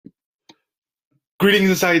Greetings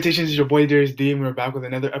and salutations, it's your boy Darius D, and we're back with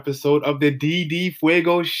another episode of the DD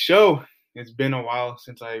Fuego Show. It's been a while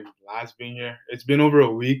since I've last been here. It's been over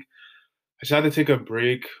a week. I just had to take a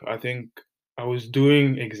break. I think I was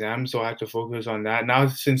doing exams, so I had to focus on that. Now,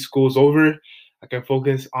 since school's over, I can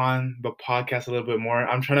focus on the podcast a little bit more.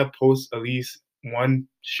 I'm trying to post at least one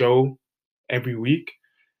show every week.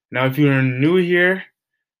 Now, if you're new here,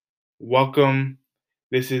 welcome.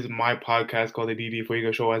 This is my podcast called the DD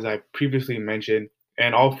Fuego Show, as I previously mentioned.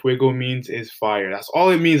 And all fuego means is fire. That's all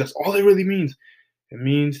it means. That's all it really means. It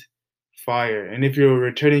means fire. And if you're a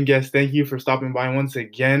returning guest, thank you for stopping by once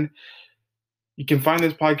again. You can find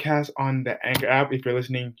this podcast on the Anchor app if you're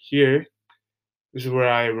listening here. This is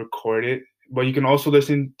where I record it. But you can also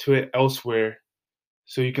listen to it elsewhere.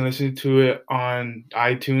 So you can listen to it on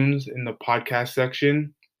iTunes in the podcast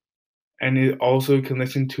section. And it also you can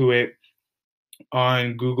listen to it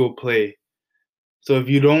on Google Play. So if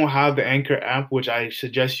you don't have the Anchor app, which I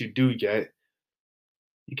suggest you do get,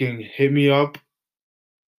 you can hit me up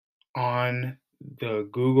on the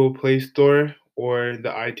Google Play Store or the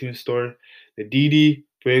iTunes Store, the DD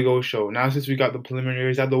Fuego Show. Now, since we got the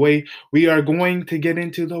preliminaries out of the way, we are going to get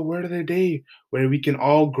into the word of the day, where we can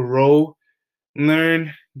all grow,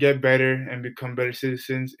 learn, get better, and become better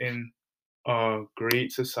citizens in a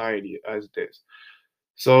great society as this.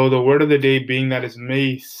 So the word of the day, being that is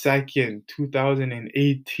May 2nd,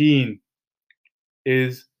 2018,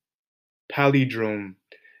 is palindrome.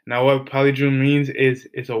 Now, what palindrome means is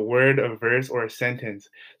it's a word, a verse, or a sentence.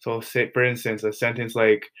 So, say, for instance, a sentence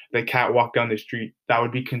like "the cat walked down the street," that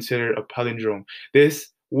would be considered a palindrome. This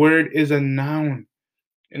word is a noun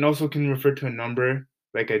and also can refer to a number,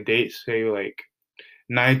 like a date, say like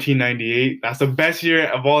 1998. That's the best year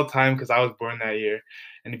of all time because I was born that year.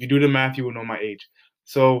 And if you do the math, you will know my age.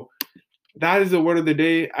 So, that is the word of the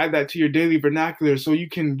day. Add that to your daily vernacular so you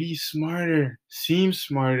can be smarter, seem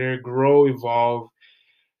smarter, grow, evolve,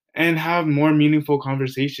 and have more meaningful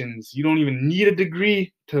conversations. You don't even need a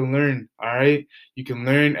degree to learn, all right? You can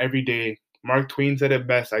learn every day. Mark Twain said it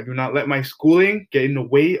best: I do not let my schooling get in the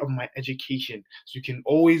way of my education. So you can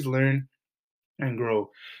always learn and grow.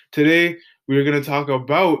 Today, we're going to talk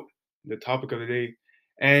about the topic of the day.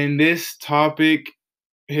 And this topic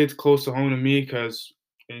hits close to home to me because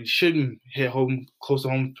it shouldn't hit home close to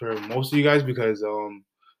home for most of you guys because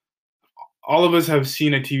all of us have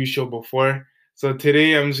seen a TV show before. So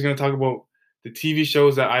today I'm just going to talk about the TV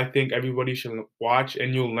shows that I think everybody should watch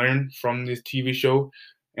and you'll learn from this TV show.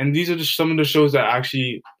 And these are just some of the shows that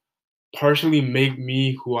actually partially make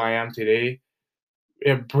me who I am today.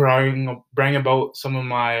 It bring about some of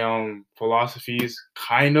my philosophies,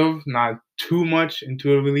 kind of, not too much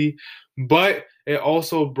intuitively, but it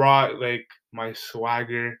also brought like my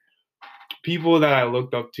swagger, people that I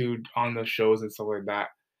looked up to on the shows and stuff like that.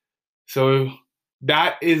 So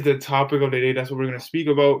that is the topic of the day. That's what we're going to speak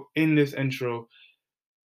about in this intro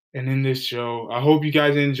and in this show. I hope you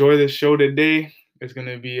guys enjoy this show today. It's going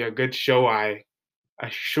to be a good show. I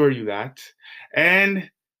assure you that. And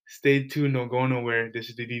stay tuned. Don't go nowhere. This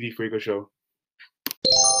is the DD Fuego Show.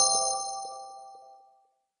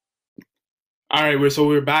 All right, so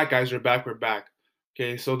we're back, guys. We're back.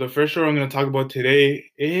 Okay, so the first show I'm going to talk about today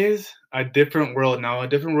is A Different World. Now, A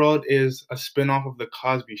Different World is a spinoff of The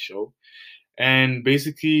Cosby Show. And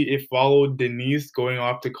basically, it followed Denise going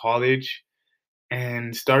off to college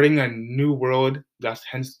and starting a new world. That's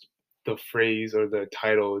hence the phrase or the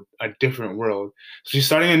title, A Different World. So she's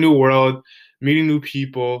starting a new world, meeting new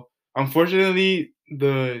people. Unfortunately,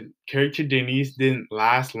 the character Denise didn't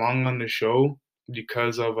last long on the show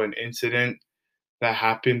because of an incident that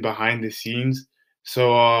happened behind the scenes.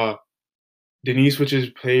 So Denise, which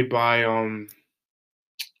is played by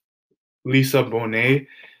Lisa Bonet,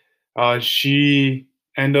 she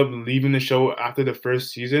ended up leaving the show after the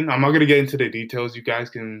first season. I'm not gonna get into the details. You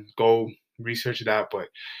guys can go research that, but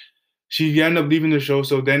she ended up leaving the show.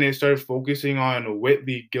 So then it started focusing on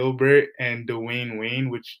Whitley Gilbert and Dwayne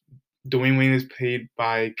Wayne, which Dwayne Wayne is played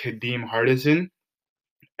by Kadeem Hardison,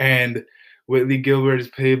 and Whitley Gilbert is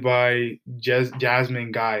played by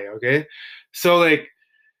Jasmine Guy. Okay, so like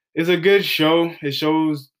it's a good show. It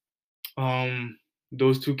shows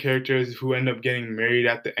those two characters who end up getting married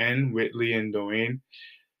at the end, Whitley and Dwayne.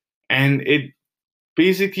 And it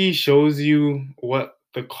basically shows you what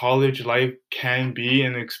the college life can be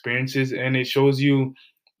and experiences. And it shows you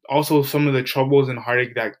also some of the troubles and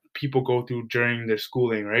heartache that people go through during their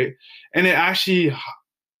schooling, right? And it actually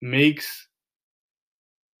makes,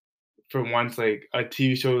 for once, like a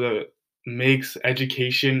TV show that makes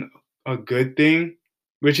education a good thing,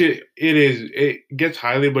 which it is. It gets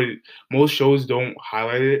highlighted, but most shows don't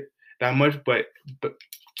highlight it that much. But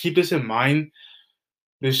keep this in mind.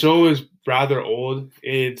 The show is rather old.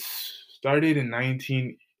 It's started in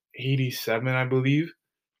 1987, I believe.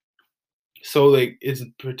 So like it's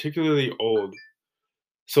particularly old.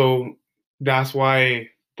 So that's why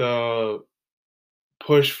the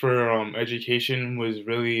push for education was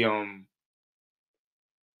really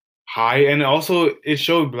high, and also it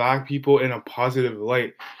showed black people in a positive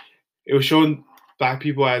light. It was showing black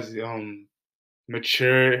people as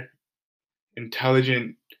mature,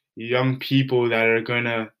 intelligent young people that are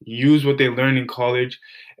gonna use what they learn in college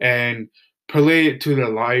and parlay it to their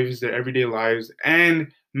lives, their everyday lives,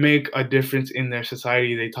 and make a difference in their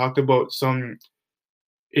society. They talked about some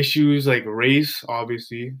issues like race,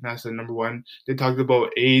 obviously, that's the number one. They talked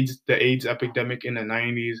about AIDS, the AIDS epidemic in the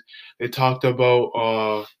 90s. They talked about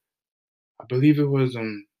I believe it was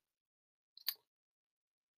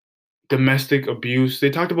domestic abuse. They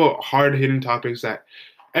talked about hard hitting topics that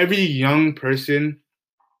every young person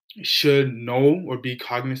should know or be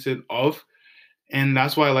cognizant of. And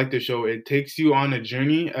that's why I like the show. It takes you on a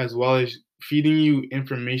journey as well as feeding you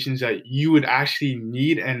information that you would actually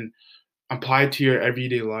need and apply to your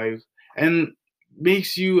everyday life, and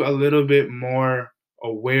makes you a little bit more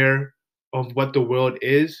aware of what the world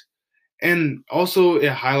is. And also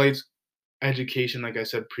it highlights education, like I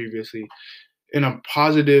said previously, in a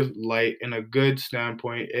positive light, in a good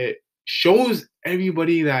standpoint. It shows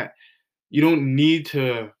everybody that you don't need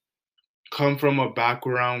to come from a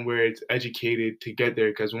background where it's educated to get there.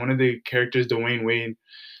 Because one of the characters, Dwayne Wade,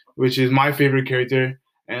 which is my favorite character,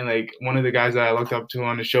 and like one of the guys that I looked up to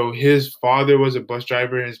on the show, his father was a bus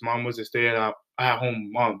driver and his mom was a stay at home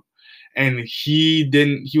mom. And he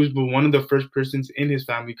was one of the first persons in his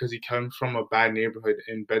family because he comes from a bad neighborhood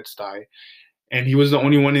in Bed-Stuy, and he was the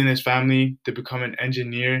only one in his family to become an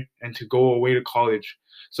engineer and to go away to college.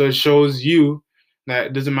 So it shows you that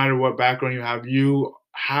it doesn't matter what background you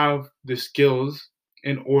have the skills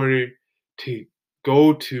in order to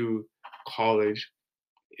go to college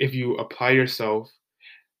if you apply yourself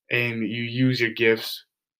and you use your gifts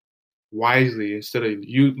wisely instead of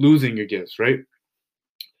you losing your gifts, right?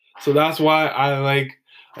 So that's why I like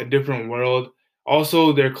A Different World.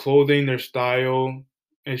 Also, their clothing, their style,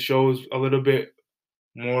 it shows a little bit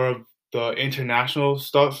more of the international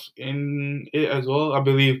stuff in it as well. I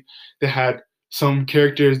believe they had some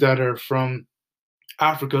characters that are from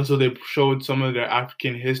Africa, so they showed some of their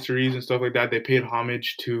African histories and stuff like that. They paid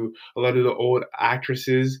homage to a lot of the old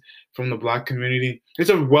actresses from the black community. It's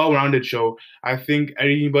a well-rounded show. I think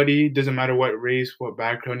anybody, doesn't matter what race, what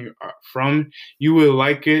background you are from, you will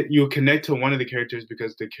like it. You'll connect to one of the characters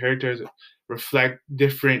because the characters reflect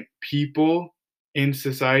different people in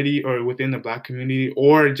society or within the black community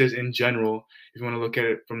or just in general, if you want to look at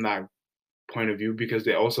it from that point of view, because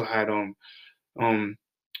they also had um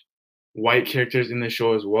white characters in the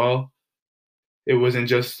show as well. It wasn't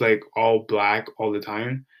just like all black all the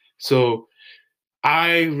time. So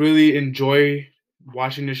I really enjoy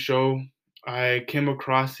watching the show. I came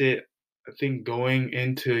across it, I think, going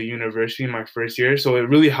into university in my first year. So it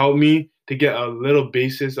really helped me to get a little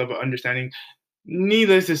basis of understanding.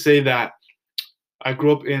 Needless to say that I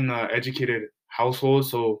grew up in an educated household,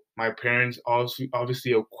 so my parents also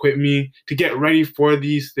obviously equipped me to get ready for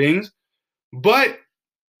these things. But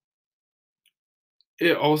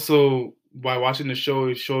it also, by watching the show,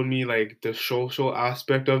 it showed me like the social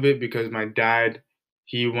aspect of it because my dad,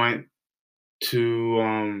 he went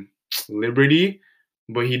to Liberty,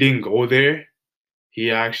 but he didn't go there.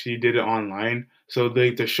 He actually did it online. So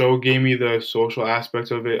the show gave me the social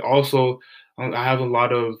aspects of it. Also, I have a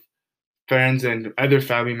lot of friends and other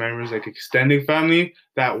family members, like extended family,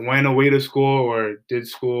 that went away to school or did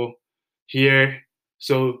school here.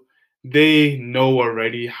 So they know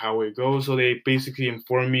already how it goes. So they basically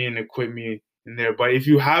inform me and equip me in there. But if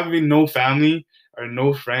you have no family or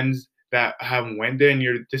no friends that haven't went there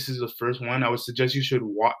and this is the first one, I would suggest you should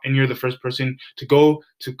watch, and you're the first person to go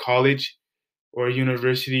to college or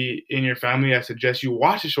university in your family, I suggest you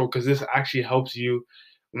watch the show because this actually helps you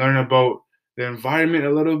learn about the environment a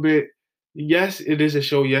little bit. Yes, it is a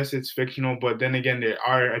show. Yes, it's fictional, but then again, they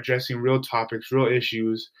are addressing real topics, real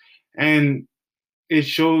issues, and it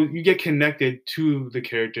shows you get connected to the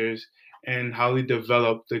characters and how they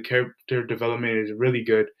develop. The character development is really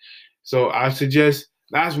good. So I suggest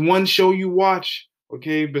that's one show you watch.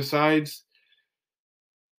 Okay, besides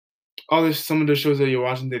some of the shows that you're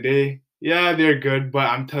watching today, yeah, they're good, but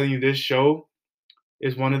I'm telling you, this show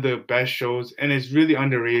is one of the best shows and it's really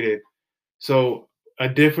underrated. So, A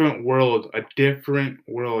Different World.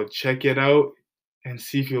 Check it out and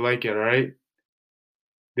see if you like it, all right?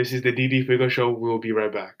 This is the DD Figo Show. We'll be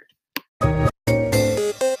right back.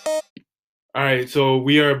 All right, so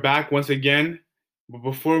we are back once again. But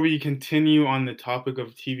before we continue on the topic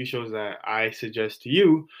of TV shows that I suggest to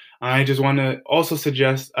you, I just want to also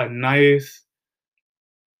suggest a nice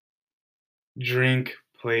drink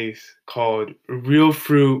place called Real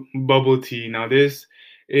Fruit Bubble Tea. Now, this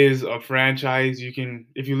is a franchise. You can,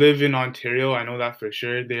 if you live in Ontario, I know that for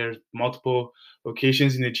sure. There's multiple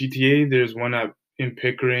locations in the GTA. There's one in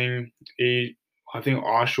Pickering, I think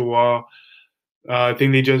Oshawa. I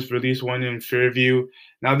think they just released one in Fairview.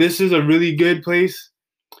 Now, this is a really good place.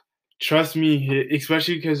 Trust me,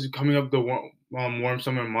 especially because coming up the warm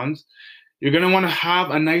summer months, you're gonna want to have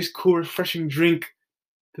a nice, cool, refreshing drink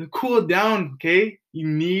to cool it down. Okay, you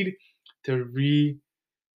need to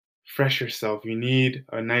refresh yourself. You need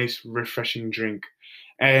a nice, refreshing drink,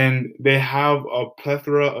 and they have a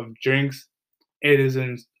plethora of drinks. It is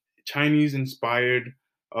a Chinese-inspired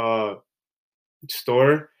uh,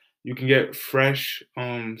 store. You can get fresh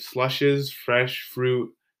slushes, fresh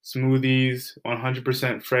fruit smoothies,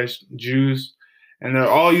 100% fresh juice, and they're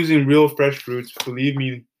all using real fresh fruits. Believe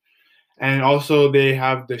me. And also they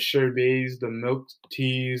have the sherbets, the milk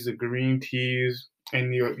teas, the green teas,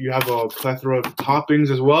 and you have a plethora of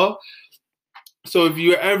toppings as well. So if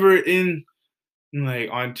you're ever in like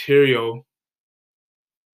Ontario,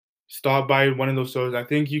 stop by one of those stores. I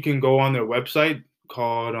think you can go on their website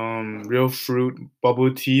called Real Fruit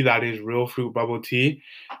Bubble Tea. That is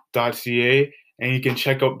realfruitbubbletea.ca, and you can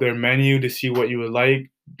check out their menu to see what you would like.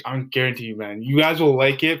 I guarantee you, man, you guys will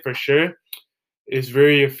like it for sure. It's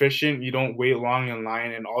very efficient. You don't wait long in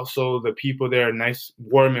line, and also the people there are nice,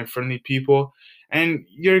 warm, and friendly people. And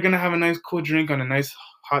you're gonna have a nice, cool drink on a nice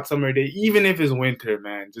hot summer day, even if it's winter,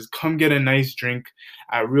 man. Just come get a nice drink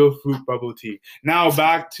at Real Fruit Bubble Tea. Now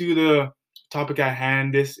back to the topic at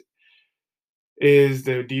hand. This is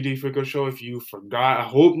the DD Fico show. If you forgot, I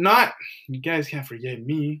hope not. You guys can't forget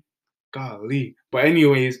me. Golly. But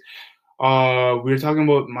anyways, we were talking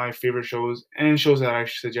about my favorite shows and shows that I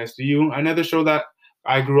suggest to you. Another show that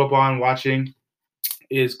I grew up on watching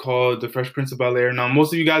is called The Fresh Prince of Bel-Air. Now,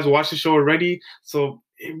 most of you guys watch the show already, so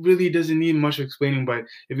it really doesn't need much explaining. But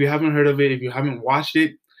if you haven't heard of it, if you haven't watched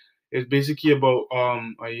it, it's basically about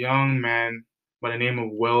a young man by the name of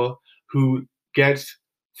Will who gets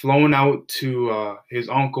flown out to his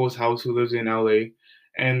uncle's house who lives in LA,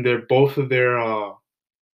 and they're both of their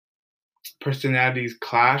personalities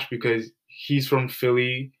clash because he's from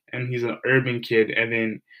Philly and he's an urban kid, and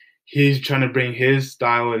then he's trying to bring his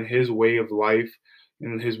style and his way of life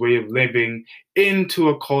and his way of living into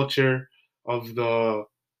a culture of the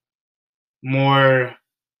more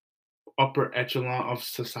upper echelon of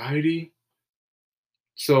society.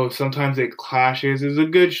 So sometimes it clashes. It's a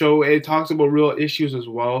good show. It talks about real issues as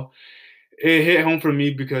well. It hit home for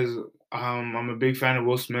me because I'm a big fan of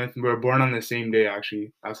Will Smith. We were born on the same day,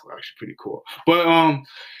 actually. That's actually pretty cool. But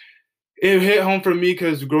it hit home for me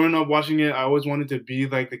because growing up watching it, I always wanted to be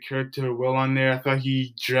like the character Will on there. I thought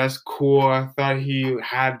he dressed cool. I thought he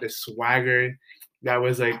had the swagger that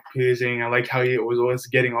was like pleasing. I liked how he was always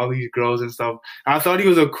getting all these girls and stuff. I thought he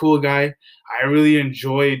was a cool guy. I really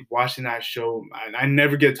enjoyed watching that show. I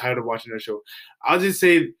never get tired of watching that show. I'll just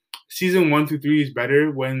say season 1 through 3 is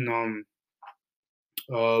better when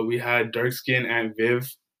we had dark skin and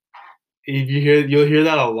Viv. If you'll hear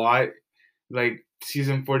that a lot. Like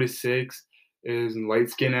season 4 to 6 is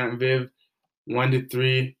light skin Aunt Viv. 1 to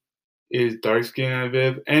 3 is dark skin Aunt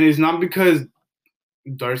Viv. And it's not because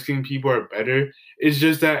dark skinned people are better. It's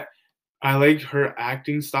just that I liked her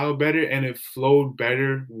acting style better and it flowed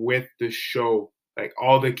better with the show. Like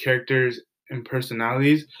all the characters and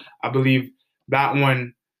personalities. I believe that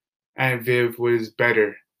one Aunt Viv was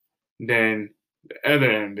better than the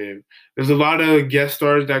other Aunt Viv. There's a lot of guest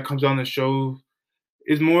stars that comes on the show.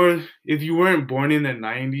 It's more if you weren't born in the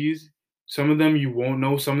 90s, some of them you won't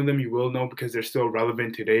know, some of them you will know because they're still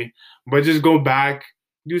relevant today. But just go back,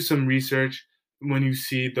 do some research when you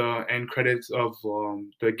see the end credits of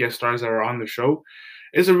the guest stars that are on the show.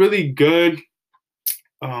 It's a really good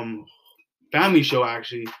um, family show,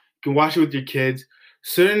 actually. You can watch it with your kids.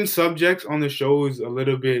 Certain subjects on the show is a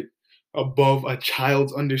little bit above a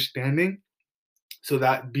child's understanding. So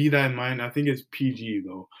that be that in mind. I think it's PG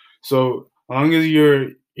though. So as long as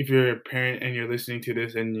if you're a parent and you're listening to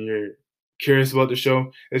this and you're curious about the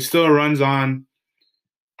show, it still runs on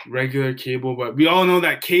regular cable. But we all know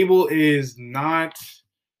that cable is not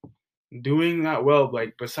doing that well.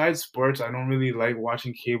 Like besides sports, I don't really like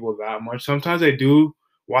watching cable that much. Sometimes I do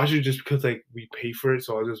watch it just because like we pay for it,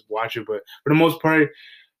 so I'll just watch it. But for the most part,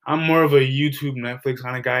 I'm more of a YouTube, Netflix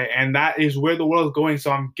kind of guy, and that is where the world is going.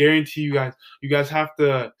 So I'm guarantee you guys have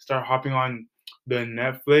to start hopping on the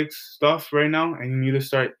Netflix stuff right now, and you need to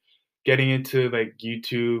start getting into like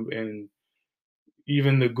YouTube and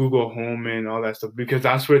even the Google Home and all that stuff, because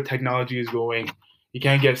that's where technology is going. You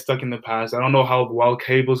can't get stuck in the past. I don't know how well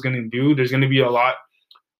cable's gonna do. There's gonna be a lot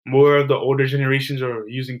more of the older generations are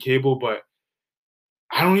using cable, but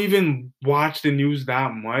I don't even watch the news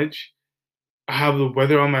that much. I have the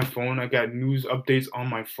weather on my phone. I got news updates on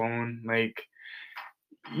my phone. Like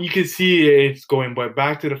you can see it's going. But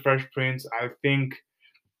back to the Fresh Prince, I think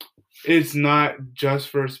it's not just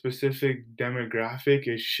for a specific demographic.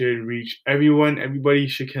 It should reach everyone. Everybody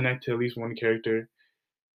should connect to at least one character.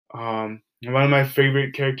 One of my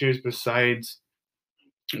favorite characters besides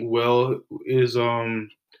Will is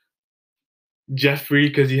Jeffrey,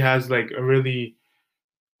 because he has like a really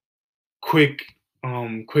quick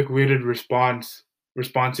quick-witted responses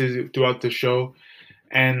throughout the show,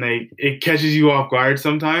 and like it catches you off guard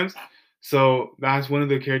sometimes. So that's one of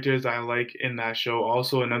the characters I like in that show.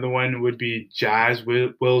 Also, another one would be Jazz,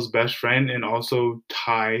 Will's best friend, and also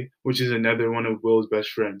Ty, which is another one of Will's best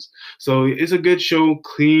friends. So it's a good show,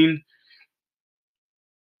 clean,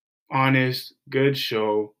 honest, good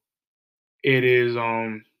show. It is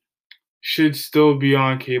should still be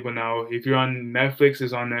on cable now. If you're on Netflix,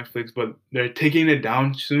 it's on Netflix, but they're taking it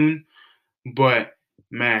down soon. But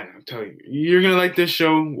man, I'm telling you, you're gonna like this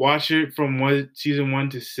show. Watch it from season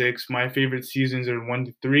 1 to 6. My favorite seasons are 1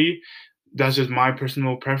 to 3. That's just my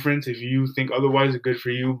personal preference. If you think otherwise, it's good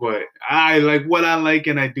for you. But I like what I like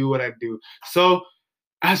and I do what I do. So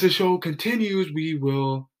as the show continues, we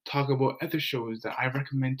will talk about other shows that I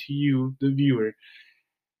recommend to you, the viewer,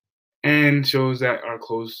 and shows that are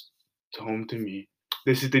close to home to me.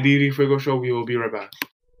 This is the DD Fuego Show. We will be right back.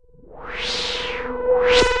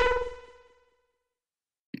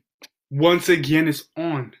 Once again, it's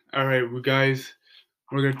on. All right, we guys,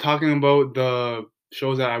 we're gonna talking about the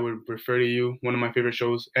shows that I would refer to you. One of my favorite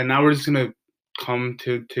shows, and now we're just gonna come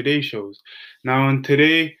to today's shows. Now, in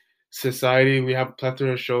today society, we have a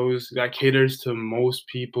plethora of shows that caters to most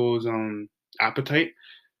people's appetite.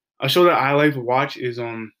 A show that I like to watch is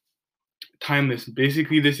Timeless.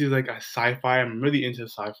 Basically, this is like a sci-fi. I'm really into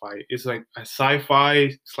sci-fi. It's like a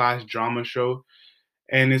sci-fi slash drama show,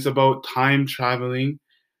 and it's about time traveling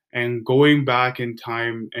and going back in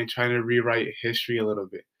time and trying to rewrite history a little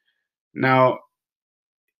bit. Now,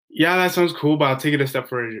 yeah, that sounds cool, but I'll take it a step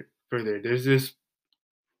further. There's this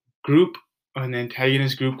group, an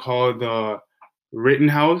antagonist group called the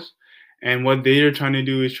Rittenhouse, and what they are trying to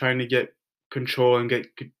do is trying to get control and get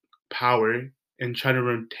power and try to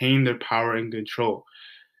retain their power and control.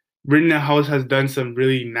 Rittenhouse has done some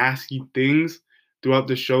really nasty things throughout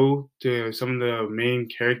the show to some of the main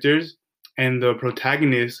characters, and the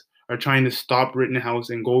protagonists are trying to stop Rittenhouse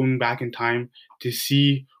and going back in time to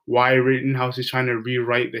see why Rittenhouse is trying to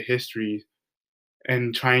rewrite the history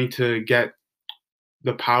and trying to get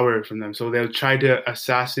the power from them. So they'll try to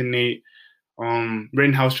assassinate.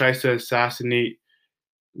 Rittenhouse tries to assassinate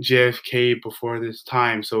JFK before this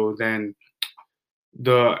time. So then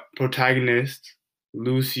the protagonist,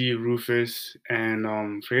 Lucy, Rufus,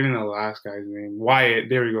 and forgetting the last guy's name, Wyatt,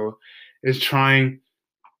 there we go, is trying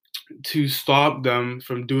to stop them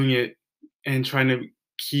from doing it and trying to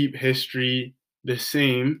keep history the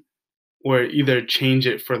same or either change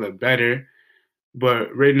it for the better.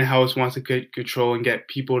 But Rittenhouse wants to get control and get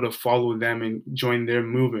people to follow them and join their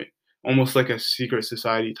movement, almost like a secret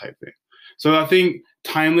society type thing. So I think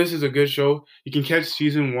Timeless is a good show. You can catch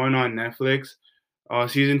season 1 on Netflix.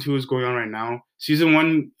 Season 2 is going on right now. Season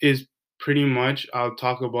 1 is pretty much, I'll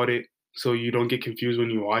talk about it so you don't get confused when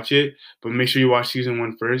you watch it, but make sure you watch season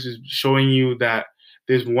 1 first. It's showing you that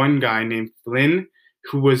there's one guy named Flynn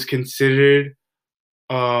who was considered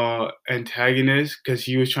antagonist because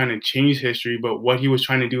he was trying to change history, but what he was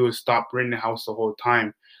trying to do was stop Rittenhouse the whole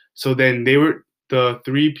time. So then they were the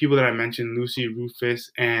three people that I mentioned, Lucy, Rufus,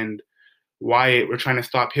 and Wyatt, were trying to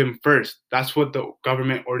stop him first. That's what the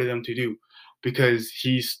government ordered them to do because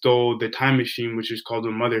he stole the time machine, which is called the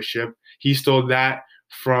mothership. He stole that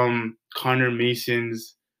from Connor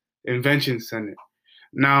Mason's invention center.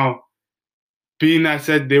 Now, being that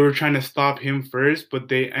said, they were trying to stop him first, but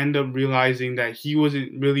they end up realizing that he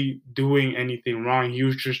wasn't really doing anything wrong. He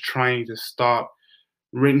was just trying to stop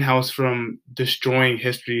Rittenhouse from destroying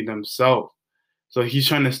history themselves. So he's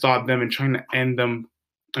trying to stop them and trying to end them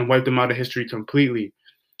and wipe them out of history completely.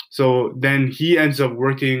 So then he ends up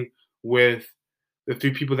working with the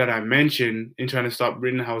three people that I mentioned in trying to stop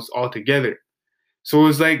Rittenhouse altogether. So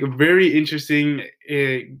it's like very interesting.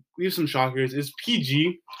 It leaves some shockers. It's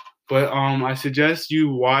PG, but I suggest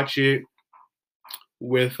you watch it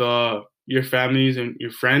with your families and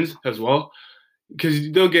your friends as well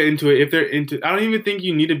because they'll get into it if they're into. I don't even think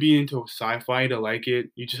you need to be into sci-fi to like it.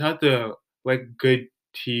 You just have to like good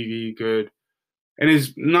TV, good and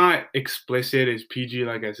it's not explicit. It's PG,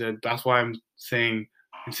 like I said. That's why I'm saying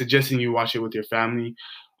and suggesting you watch it with your family.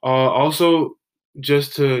 Also,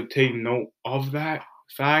 just to take note of that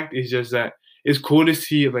fact is just that it's cool to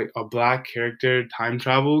see like a black character time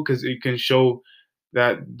travel because it can show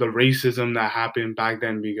that the racism that happened back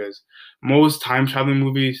then. Because most time traveling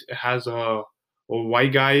movies it has a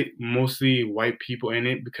white guy, mostly white people in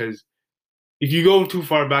it. Because if you go too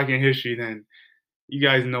far back in history, then you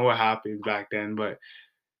guys know what happened back then. But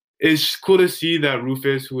it's cool to see that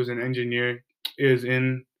Rufus, who is an engineer, is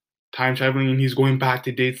in time traveling and he's going back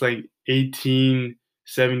to dates like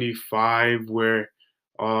 1875, where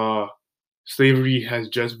uh, slavery has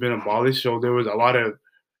just been abolished. So there was a lot of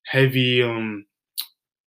heavy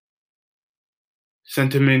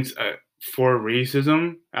sentiments for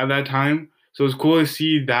racism at that time. So it's cool to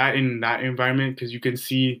see that in that environment because you can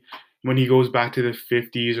see when he goes back to the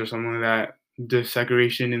 50s or something like that, the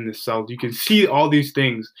segregation in the South. You can see all these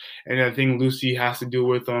things, and I think Lucy has to do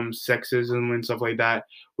with sexism and stuff like that.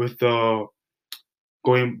 With the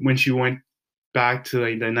going when she went back to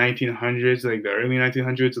like the 1900s, like the early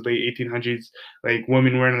 1900s, the late 1800s, like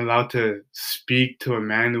women weren't allowed to speak to a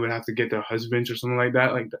man; they would have to get their husbands or something like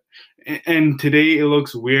that. Like, and today it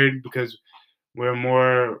looks weird because we're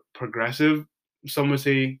more progressive. Some would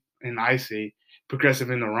say, and I say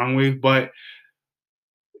progressive in the wrong way, but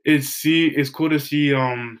it's cool to see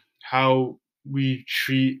how we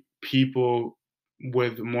treat people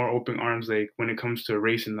with more open arms, like when it comes to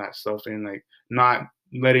race and that stuff, and like not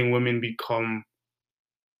letting women become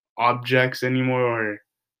objects anymore or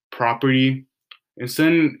property. In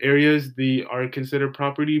certain areas, they are considered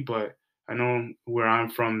property, but I know where I'm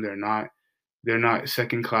from, they're not. They're not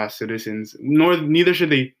second class citizens. Nor neither should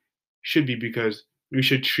be because we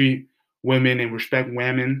should treat women and respect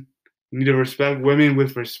women. You need to respect women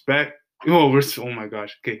with respect. Oh my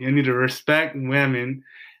gosh. Okay, you need to respect women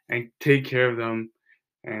and take care of them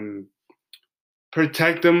and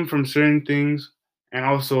protect them from certain things, and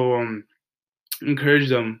also encourage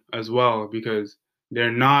them as well because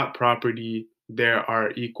they're not property. There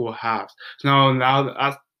are equal halves. So now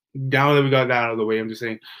that we got that out of the way, I'm just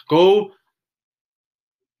saying go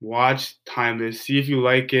watch Timeless, see if you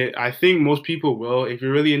like it. I think most people will. If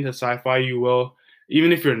you're really into sci-fi, you will.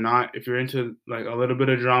 Even if you're not, if you're into like a little bit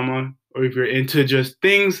of drama, or if you're into just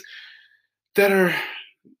things that are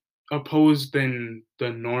opposed than the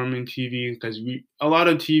norm in TV, because we a lot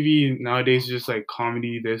of TV nowadays is just like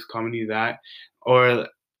comedy this, comedy that, or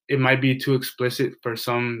it might be too explicit for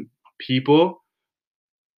some people.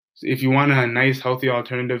 If you want a nice, healthy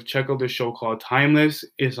alternative, check out the show called Timeless.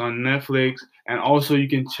 It's on Netflix, and also you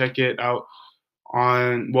can check it out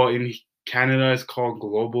on in Canada it's called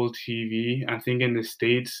Global TV. I think in the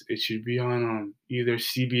States it should be on either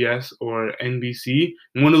CBS or NBC.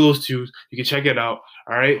 One of those two. You can check it out.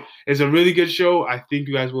 All right, it's a really good show. I think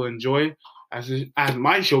you guys will enjoy. As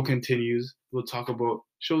my show continues, we'll talk about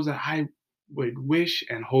shows that I would wish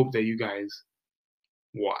and hope that you guys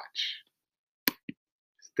watch.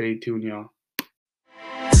 Stay tuned, y'all.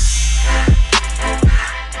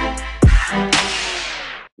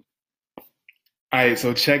 All right,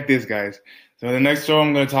 so check this, guys. So the next show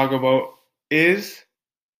I'm going to talk about is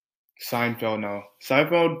Seinfeld. Now,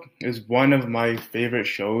 Seinfeld is one of my favorite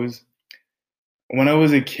shows. When I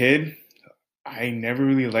was a kid, I never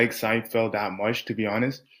really liked Seinfeld that much, to be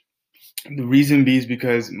honest. The reason being is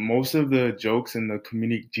because most of the jokes and the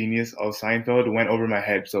comedic genius of Seinfeld went over my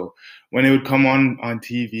head. So when it would come on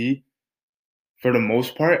TV, for the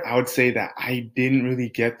most part, I would say that I didn't really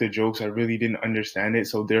get the jokes. I really didn't understand it.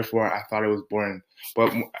 So therefore, I thought it was boring.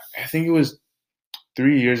 But I think it was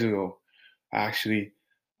 3 years ago, actually.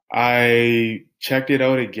 I checked it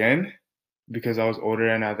out again because I was older,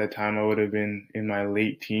 and at that time I would have been in my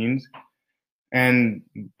late teens. And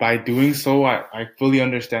by doing so, I fully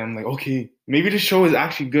understand, like, okay, maybe the show is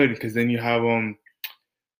actually good because then you have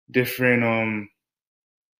different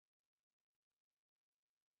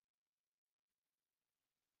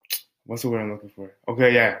what's the word I'm looking for?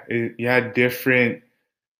 Okay, yeah, you had different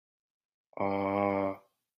uh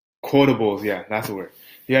quotables. Yeah, that's the word.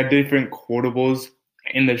 You had different quotables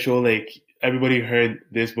in the show. Like everybody heard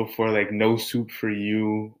this before, like "No soup for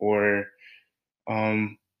you" or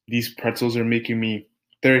 "These pretzels are making me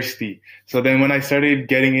thirsty." So then when I started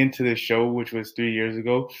getting into the show, which was 3 years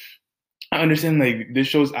ago, I understand like this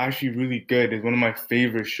show's actually really good. It's one of my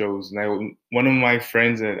favorite shows. Like one of my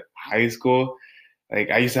friends at high school, like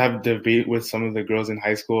I used to have a debate with some of the girls in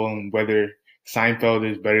high school on whether Seinfeld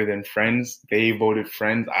is better than Friends. They voted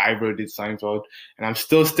Friends. I voted Seinfeld, and I'm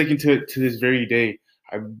still sticking to it to this very day.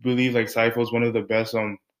 I believe like Seinfeld is one of the best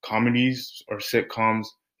comedies or sitcoms,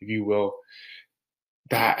 if you will.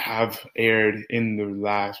 that have aired in the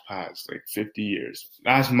last past like 50 years.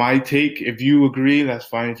 That's my take. If you agree, that's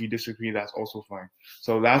fine. If you disagree, that's also fine.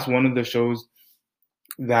 So that's one of the shows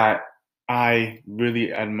that I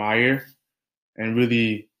really admire and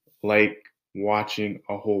really like watching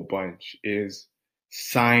a whole bunch is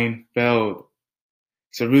Seinfeld.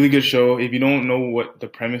 It's a really good show. If you don't know what the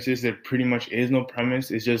premise is, there pretty much is no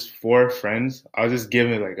premise. It's just four friends. I'll just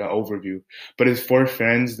give it like an overview. But it's four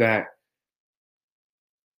friends that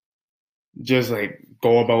just like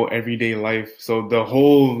go about everyday life. So the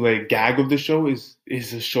whole like gag of the show is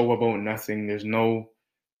a show about nothing. There's no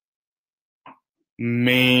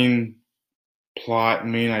main plot,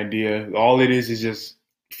 main idea. All it is just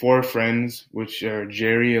four friends, which are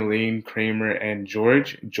Jerry, Elaine, Kramer, and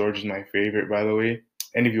George. George is my favorite, by the way.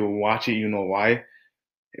 And if you watch it, you know why.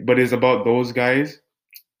 But it's about those guys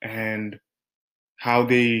and how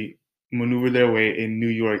they maneuver their way in New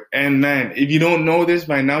York. And man, if you don't know this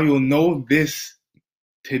by now, you'll know this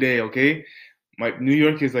today, okay? My New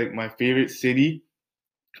York is like my favorite city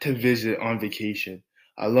to visit on vacation.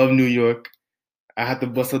 I love New York. I had to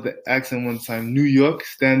bust out the accent one time. New York,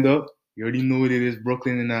 stand up. You already know what it is.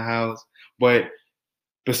 Brooklyn in the house. But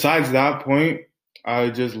besides that point, I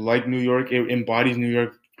just like New York. It embodies New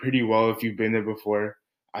York pretty well if you've been there before.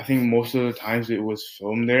 I think most of the times it was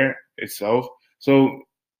filmed there itself. So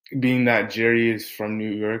being that Jerry is from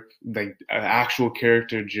New York, like an actual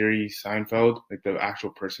character, Jerry Seinfeld, like the actual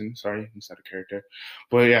person, sorry, instead of character.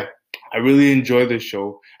 But yeah, I really enjoy the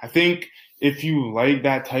show. I think if you like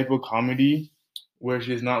that type of comedy, where it's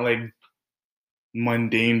just not like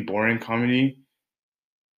mundane, boring comedy,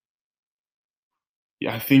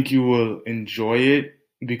 yeah, I think you will enjoy it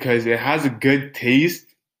because it has a good taste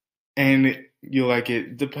and you like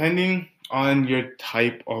it depending on your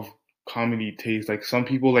type of comedy taste. Like some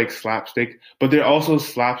people like slapstick, but they're also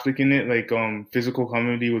slapstick in it, like physical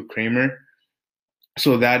comedy with Kramer.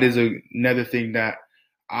 So that is another thing that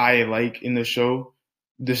I like in the show.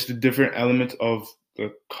 Just the different elements of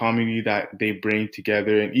the comedy that they bring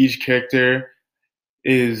together, and each character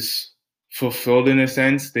is fulfilled in a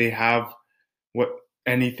sense. They have what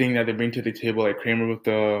anything that they bring to the table, like Kramer with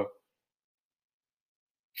the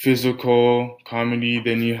physical comedy.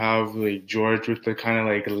 Then you have like George with the kind of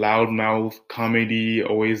like loudmouth comedy,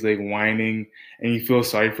 always like whining, and you feel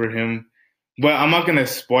sorry for him. But I'm not gonna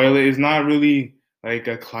spoil it. It's not really like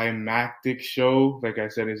a climactic show. Like I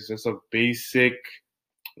said, it's just a basic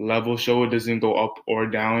level show. It doesn't go up or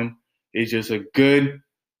down. It's just a good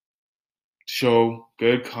show,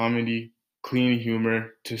 good comedy, clean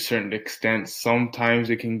humor to a certain extent. Sometimes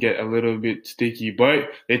it can get a little bit sticky, but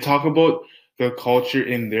they talk about the culture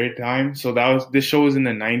in their time. So that was this show was in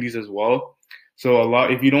the 90s as well. So a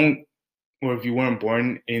lot if you don't or if you weren't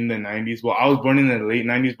born in the 90s, well, I was born in the late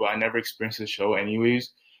 90s, but I never experienced the show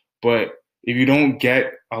anyways. But if you don't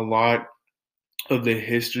get a lot of the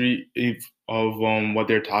history of what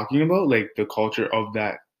they're talking about, like the culture of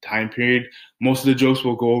that time period, most of the jokes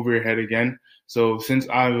will go over your head again. So since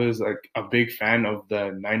I was like a big fan of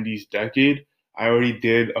the 90s decade, I already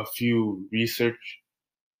did a few research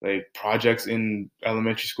like projects in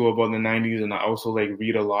elementary school about the 90s, and I also like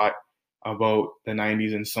read a lot about the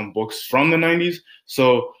 90s and some books from the 90s.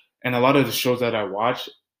 So and a lot of the shows that I watch,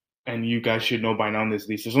 and you guys should know by now in this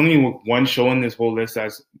list, there's only one show in this whole list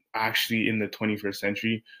that's actually in the 21st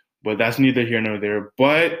century, but that's neither here nor there.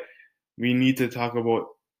 But we need to talk about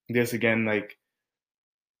this again. Like,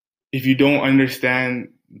 if you don't understand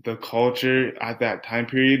the culture at that time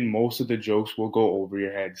period, most of the jokes will go over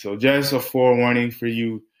your head. So, just a forewarning for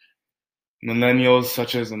you millennials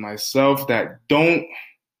such as myself that don't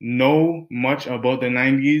know much about the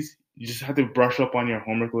 90s. You just have to brush up on your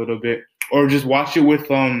homework a little bit or just watch it with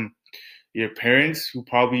your parents who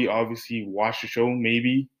probably obviously watch the show.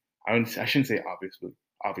 Maybe I shouldn't say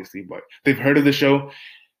obviously, but they've heard of the show.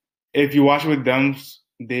 If you watch it with them,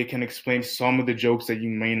 they can explain some of the jokes that you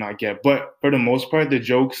may not get. But for the most part, the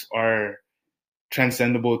jokes are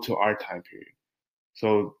transcendable to our time period.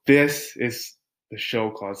 So this is the show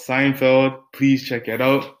called Seinfeld. Please check it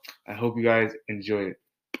out. I hope you guys enjoy it.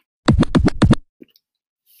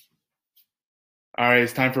 All right,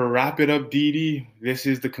 it's time for wrap it up, Dee. This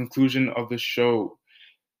is the conclusion of the show.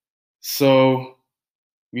 So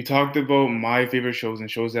we talked about my favorite shows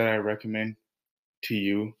and shows that I recommend to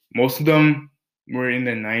you. Most of them were in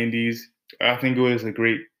the 90s. I think it was a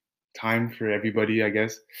great time for everybody, I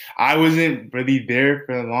guess. I wasn't really there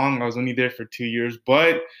for long. I was only there for 2 years,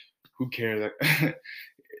 but who cares?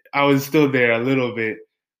 I was still there a little bit.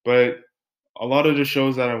 But a lot of the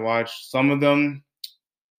shows that I watched, some of them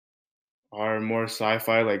are more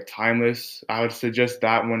sci-fi, like Timeless. I would suggest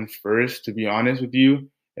that one first, to be honest with you.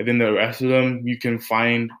 And then the rest of them you can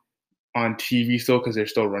find on TV still because they're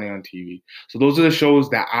still running on TV. So those are the shows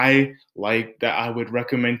that I like that I would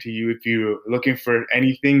recommend to you if you're looking for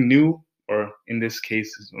anything new, or in this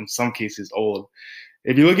case, in some cases, old.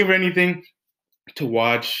 If you're looking for anything to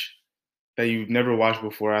watch that you've never watched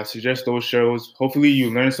before, I suggest those shows. Hopefully, you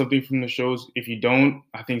learn something from the shows. If you don't,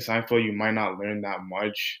 I think Seinfeld you might not learn that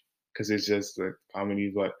much because it's just like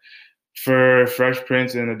comedy. But for Fresh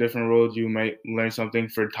Prince and A Different World, you might learn something.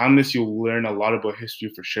 For Timeless, you'll learn a lot about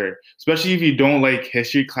history for sure. Especially if you don't like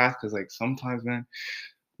history class, because like sometimes, man,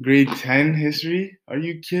 grade 10 history? Are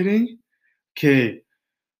you kidding? Okay,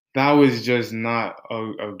 that was just not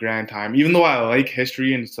a grand time. Even though I like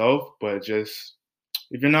history in itself, but just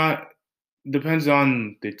if you're not, depends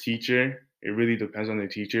on the teacher. It really depends on the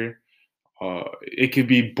teacher. It could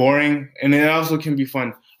be boring, and it also can be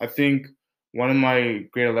fun. I think one of my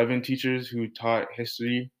grade 11 teachers who taught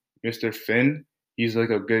history, Mr. Finn, he's like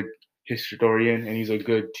a good historian and he's a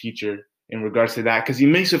good teacher in regards to that because he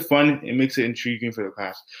makes it fun. It makes it intriguing for the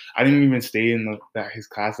class. I didn't even stay in his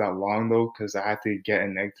class that long though because I had to get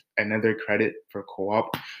another credit for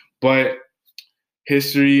co-op. But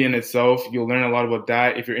history in itself, you'll learn a lot about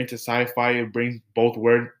that. If you're into sci-fi, it brings both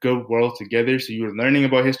good worlds together. So you're learning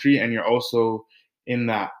about history and you're also in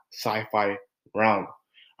that sci-fi realm.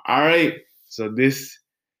 All right. So this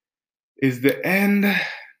is the end.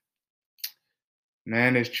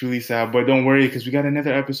 Man, it's truly sad, but don't worry because we got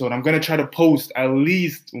another episode. I'm gonna try to post at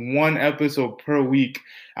least one episode per week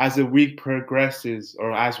as the week progresses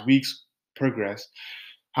or as weeks progress.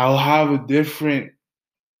 I'll have a different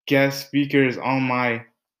guest speakers on my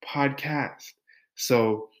podcast.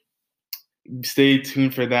 So stay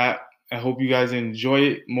tuned for that. I hope you guys enjoy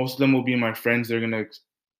it. Most of them will be my friends.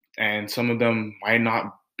 And some of them might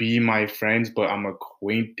not be my friends, but I'm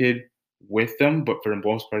acquainted with them. But for the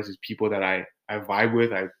most part, it's people that I vibe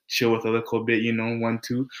with. I chill with a little bit, one,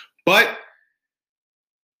 two. But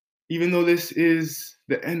even though this is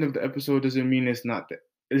the end of the episode, doesn't mean it's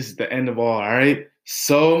the end of all right?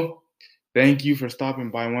 So thank you for stopping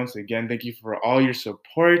by once again. Thank you for all your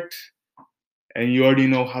support. And you already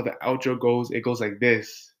know how the outro goes. It goes like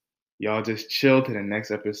this. Y'all just chill to the next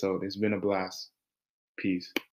episode. It's been a blast. Peace.